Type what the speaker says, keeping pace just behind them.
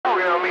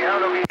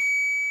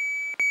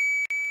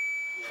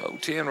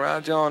010,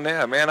 Roger on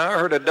that, man. I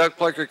heard a duck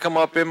plucker come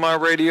up in my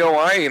radio.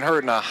 I ain't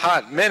heard in a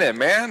hot minute,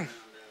 man.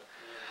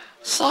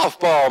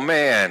 Softball,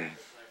 man.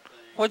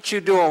 What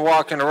you doing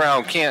walking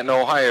around Canton,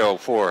 Ohio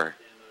for?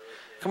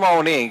 Come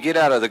on in, get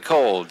out of the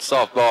cold.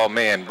 Softball,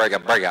 man, break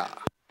up.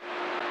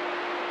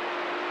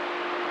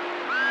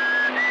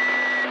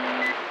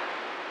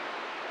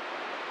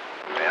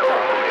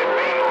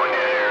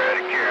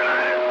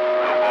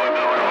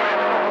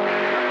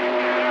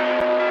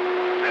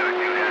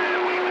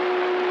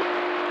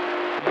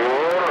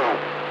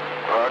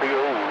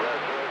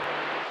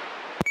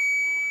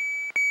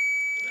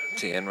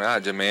 And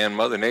Roger, man,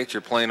 Mother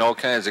Nature playing all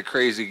kinds of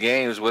crazy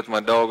games with my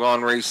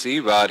doggone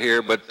receive out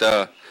here, but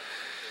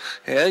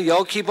yeah,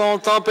 y'all keep on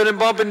thumping and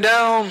bumping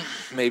down.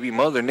 Maybe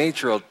Mother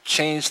Nature will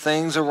change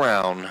things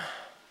around.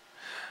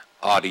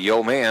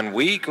 Audio Man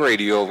Week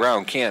Radio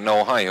around Canton,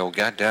 Ohio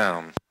got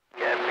down.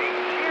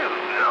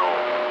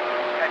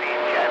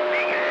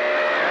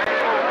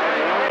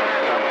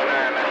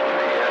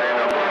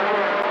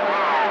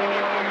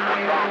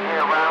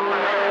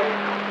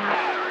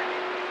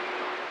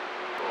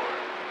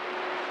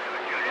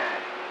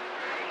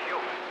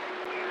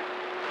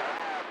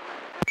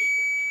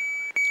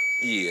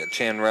 Yeah,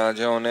 10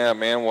 Roger on that,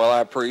 man. Well, I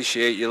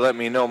appreciate you letting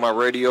me know my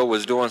radio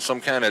was doing some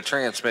kind of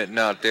transmitting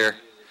out there.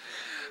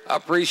 I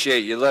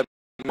appreciate you letting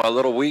me know my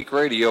little weak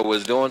radio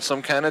was doing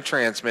some kind of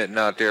transmitting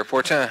out there.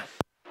 For time.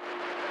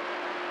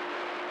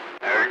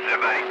 Heard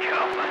somebody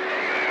jump.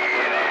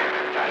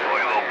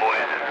 Little boy.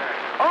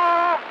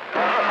 Oh!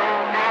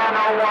 Man,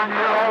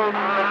 0128,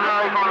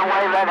 Missouri's going to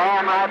wave that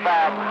hand right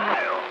back.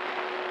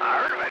 I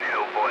heard about that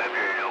old boy up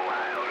here in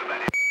Ohio.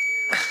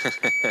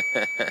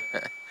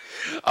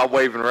 I'm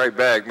waving right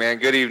back, man.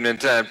 Good evening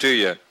time to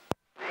you.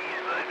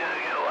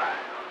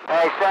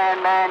 Hey,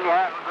 Sandman, you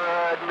have a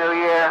good New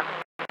Year.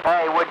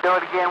 Hey, we'll do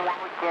it again when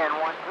we can.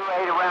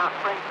 128 around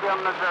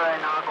Springfield, Missouri,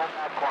 and I'll go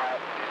back quiet.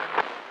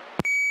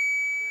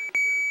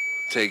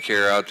 Take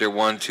care out there,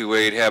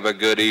 128. Have a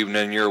good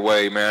evening your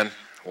way, man.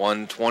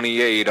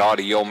 128,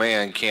 Audio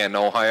Man, Canton,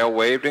 Ohio,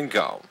 waved and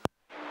gone.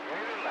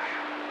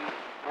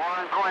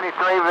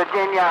 123,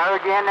 Virginia, I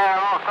heard you in there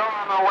also.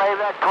 I'm going to wave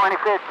that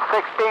 25th,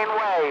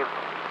 16 wave.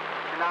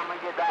 I'm going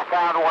to get back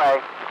out of the way.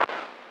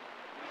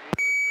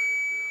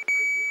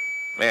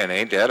 Man,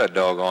 ain't that a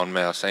doggone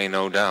mess, ain't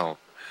no doubt.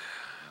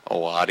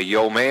 Oh,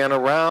 Audio Man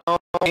around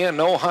in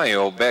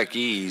Ohio,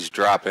 Becky's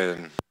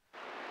dropping.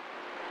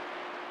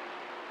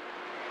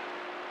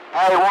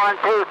 Hey,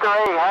 123.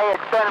 Hey,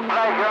 it's been a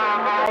pleasure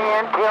on my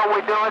end. Till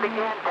we do it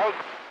again, take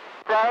it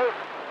safe.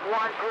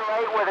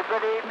 128 with a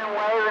good evening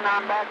wave, and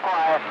I'm back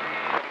quiet.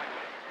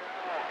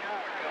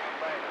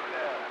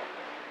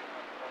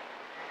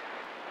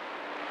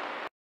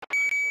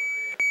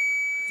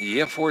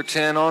 Yeah,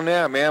 410 on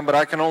that, man, but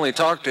I can only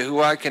talk to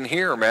who I can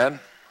hear, man.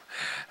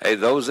 Hey,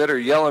 those that are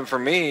yelling for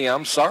me,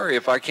 I'm sorry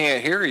if I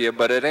can't hear you,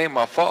 but it ain't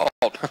my fault.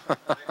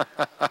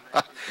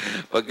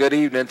 But good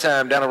evening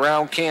time down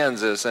around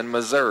Kansas and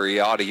Missouri,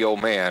 Audio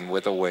Man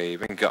with a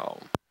wave and go.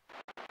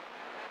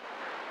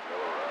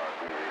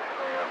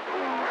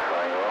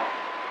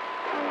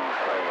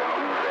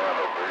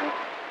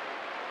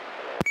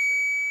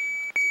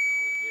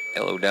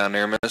 Hello down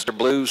there, Mr.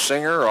 Blues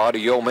Singer,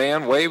 Audio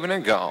Man waving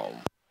and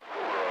gone.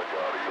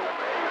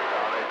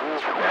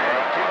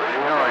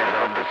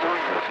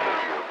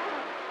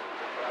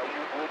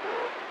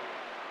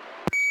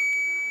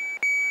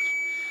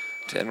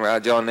 10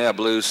 Roger on that,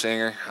 Blues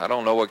Singer. I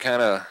don't know what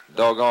kind of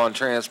doggone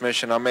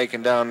transmission I'm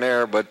making down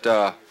there,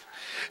 but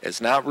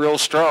it's not real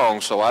strong,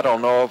 so I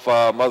don't know if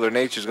Mother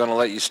Nature's going to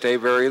let you stay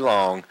very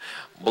long.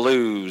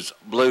 Blues,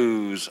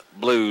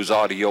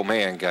 Audio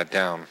Man got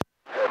down.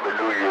 Happy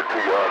New Year to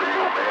you,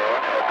 Audio Man.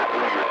 Happy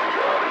New Year to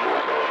you, Audio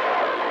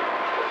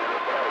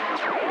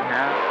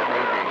Man. No,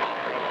 maybe.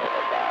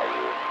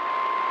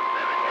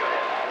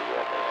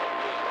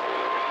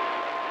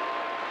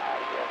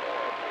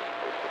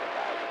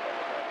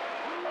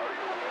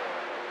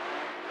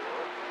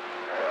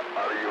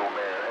 Audio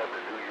Man, Happy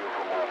New Year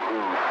from old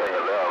Blues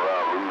Singer down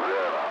around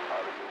Louisiana. Audio Man,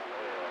 Happy New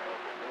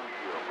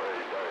Year,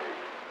 baby.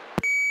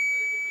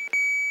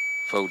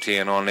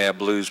 410 on that,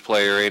 Blues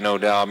player, ain't no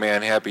doubt,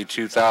 man. Happy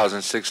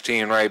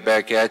 2016 right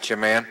back at you,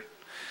 man.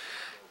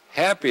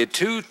 Happy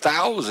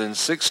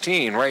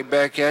 2016 right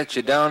back at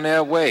you down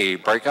that way.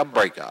 Break up.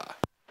 Audio Man,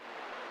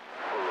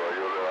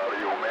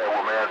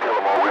 well, man, tell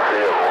them all we say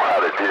hello,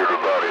 howdy to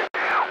everybody.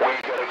 We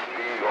ain't got a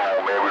gig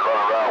on, man. We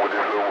run around with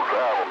this little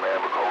driver, man,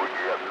 because we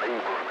got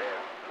neighbors, man.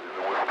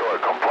 We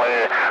start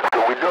complaining. So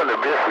we doing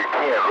the best we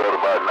can right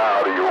about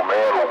now, Audio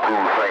Man, or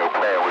Blues Singer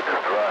playing with this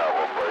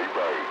driver,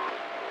 baby.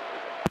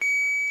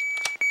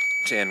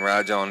 10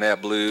 Roger on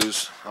that,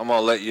 Blues. I'm going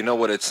to let you know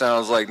what it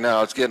sounds like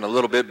now. It's getting a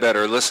little bit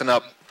better. Listen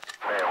up.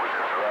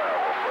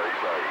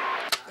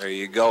 There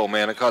you go,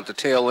 man. I caught the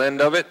tail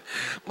end of it.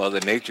 Mother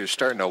Nature's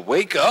starting to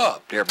wake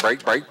up. There,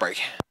 break.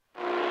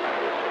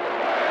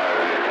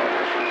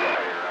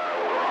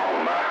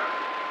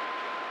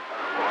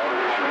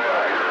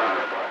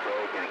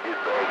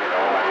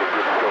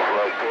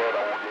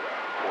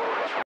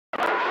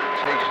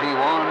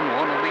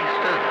 Wanna be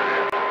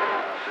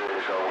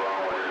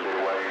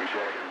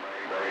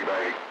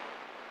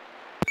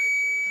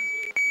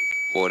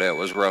Boy, that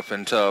was rough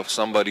and tough.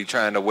 Somebody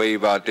trying to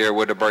wave out there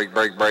with a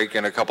break,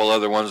 and a couple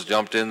other ones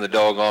jumped in the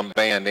doggone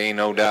band, ain't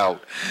no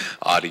doubt.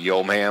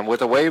 Audio Man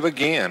with a wave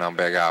again. I'm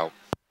back out.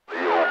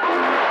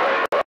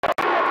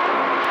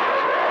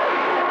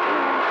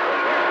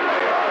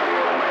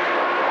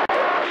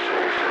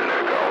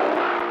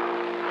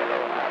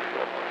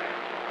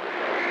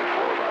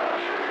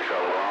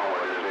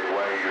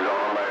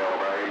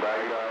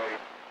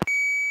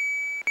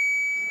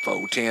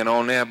 .410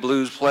 on that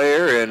blues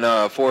player, and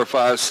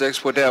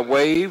 456 with that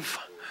wave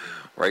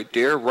right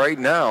there, right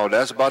now.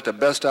 That's about the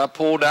best I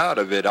pulled out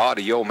of it.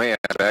 Audio Man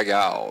back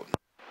out.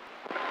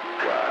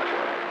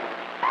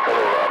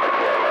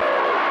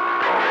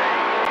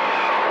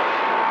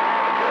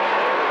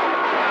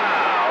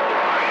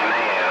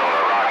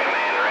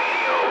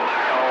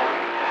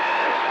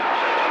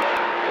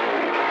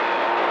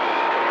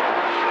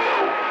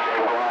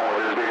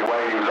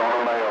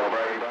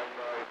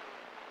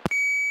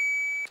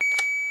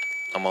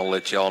 I'm going to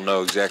let y'all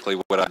know exactly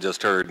what I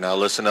just heard. Now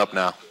listen up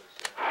now.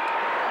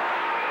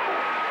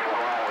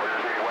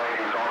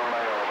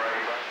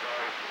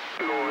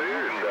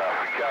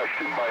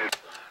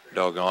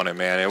 Doggone it,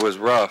 man. It was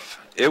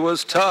rough. It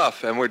was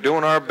tough, and we're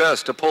doing our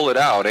best to pull it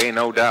out. Ain't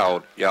no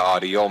doubt. Yeah,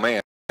 Audio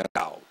Man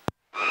out.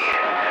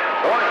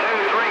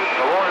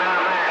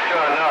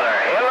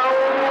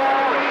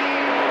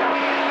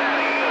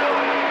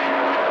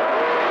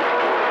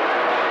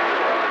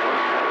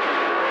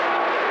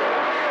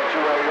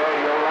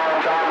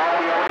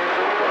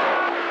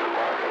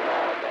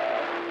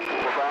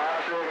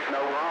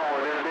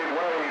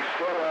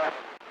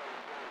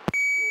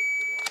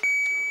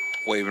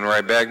 Waving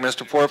right back,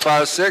 Mr.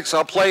 456.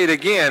 I'll play it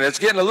again. It's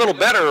getting a little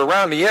better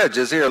around the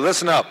edges here.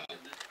 Listen up.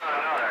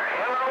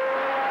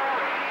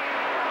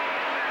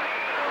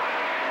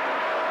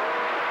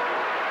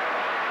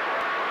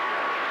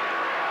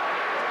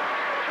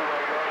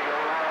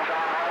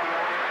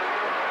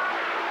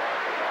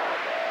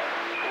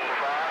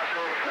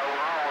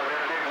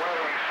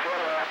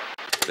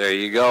 There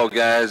you go,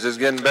 guys. It's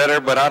getting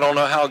better, but I don't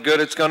know how good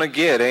it's going to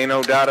get. Ain't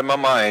no doubt in my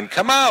mind.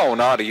 Come on,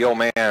 Audio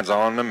Man's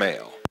on the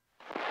mail.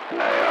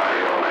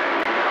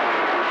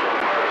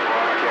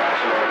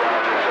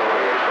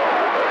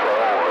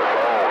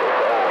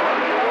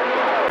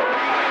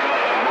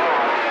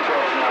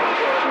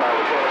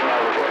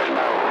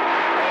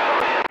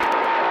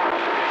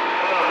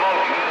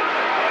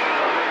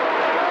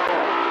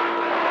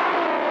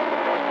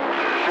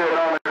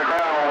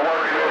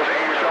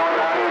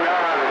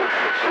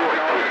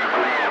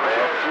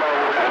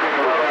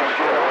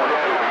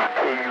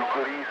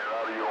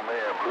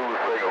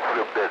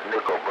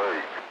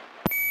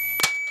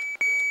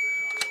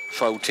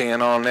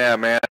 .410 on that,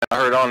 man. I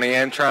heard on the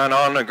Antron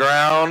on the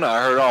ground.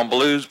 I heard on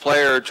blues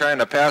player trying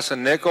to pass a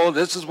nickel.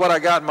 This is what I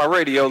got in my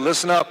radio.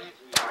 Listen up.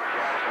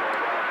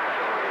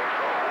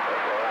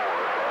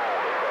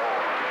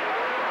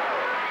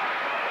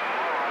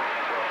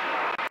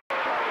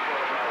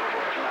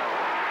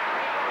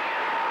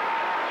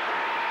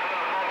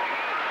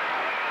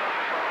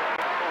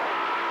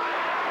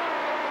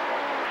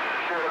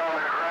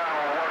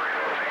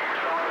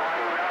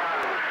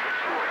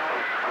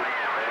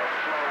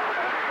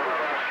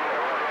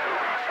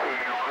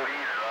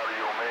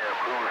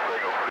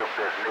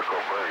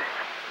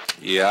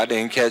 Yeah, I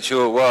didn't catch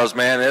who it was,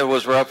 man. It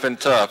was rough and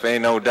tough,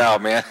 ain't no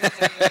doubt, man.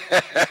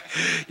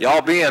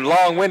 Y'all being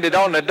long-winded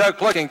on the duck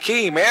plucking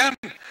key, man.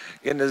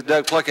 Getting this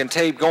duck plucking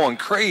tape going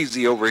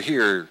crazy over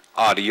here.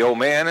 Audio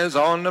Man is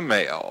on the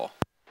mail.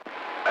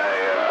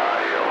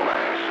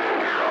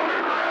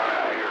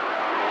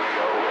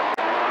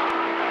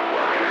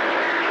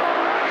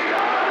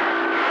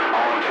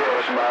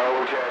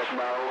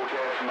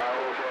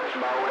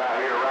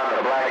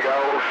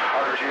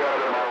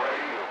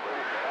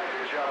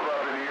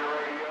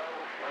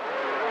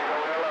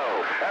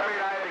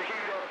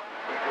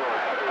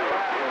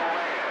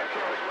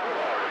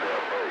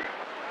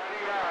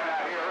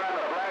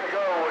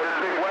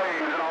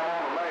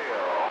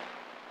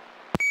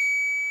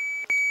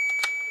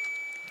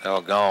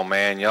 Doggone,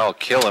 man. Y'all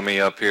killing me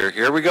up here.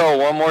 Here we go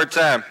one more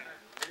time.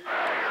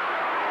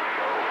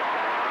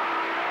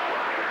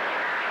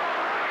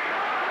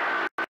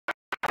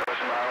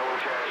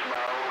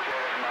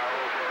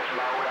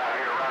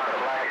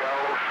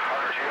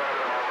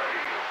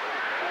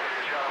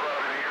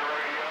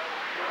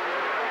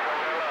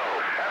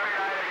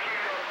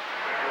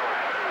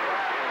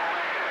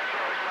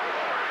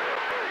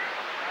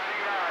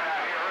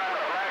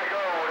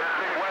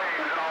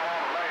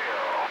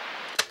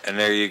 And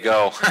there you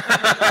go.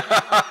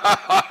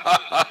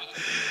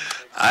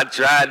 I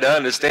tried to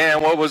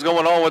understand what was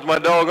going on with my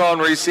doggone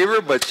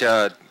receiver, but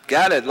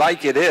got it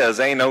like it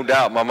is. Ain't no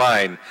doubt in my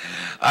mind.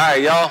 All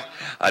right, y'all.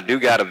 I do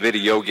got a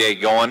video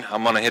gate going.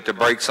 I'm going to hit the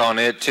brakes on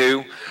it,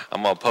 too.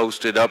 I'm going to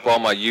post it up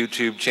on my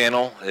YouTube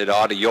channel at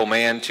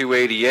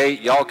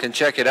Audioman288. Y'all can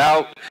check it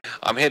out.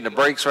 I'm hitting the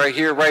brakes right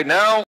here, right now.